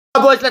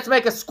Boys, let's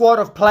make a squad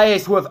of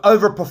players who have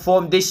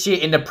overperformed this year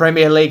in the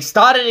Premier League.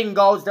 Started in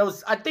goals. There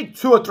was, I think,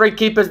 2 or 3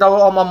 keepers that were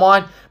on my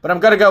mind, but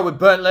I'm going to go with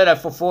Bernd Leno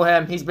for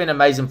Fulham. He's been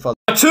amazing for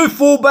them. 2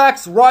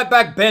 fullbacks, right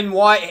back Ben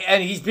White,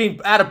 and he's been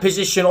out of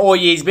position all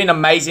year. He's been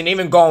amazing,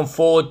 even going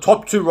forward.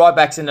 Top 2 right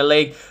backs in the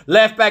league.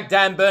 Left back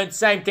Dan Burn,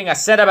 same thing. A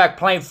centre back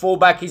playing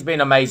fullback. He's been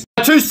amazing.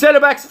 2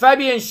 centre backs,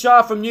 Fabian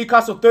Schär from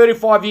Newcastle,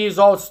 35 years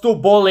old, still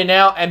balling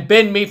out, and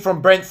Ben Mee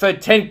from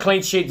Brentford, 10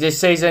 clean sheets this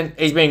season.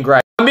 He's been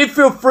great.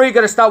 Midfield 3,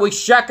 got to start with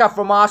Xhaka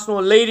from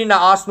Arsenal, leading the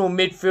Arsenal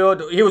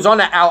midfield. He was on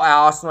the out at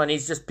Arsenal, and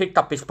he's just picked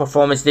up his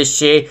performance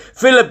this year.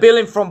 Philip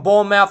Billing from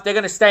Bournemouth, they're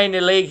going to stay in the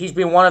league. He's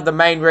been one of the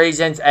main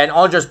reasons. And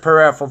Andres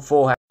Pereira from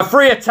Fulham.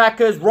 3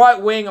 attackers, right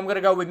wing, I'm going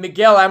to go with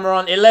Miguel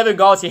Almiron, 11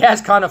 goals. He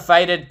has kind of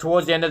faded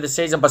towards the end of the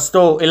season, but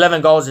still,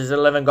 11 goals is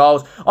 11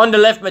 goals. On the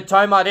left,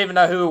 Matoma, I didn't even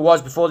know who he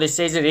was before this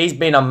season. He's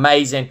been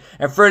amazing.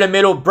 And through the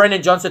middle,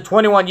 Brennan Johnson,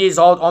 21 years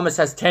old, almost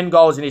has 10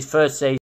 goals in his first season.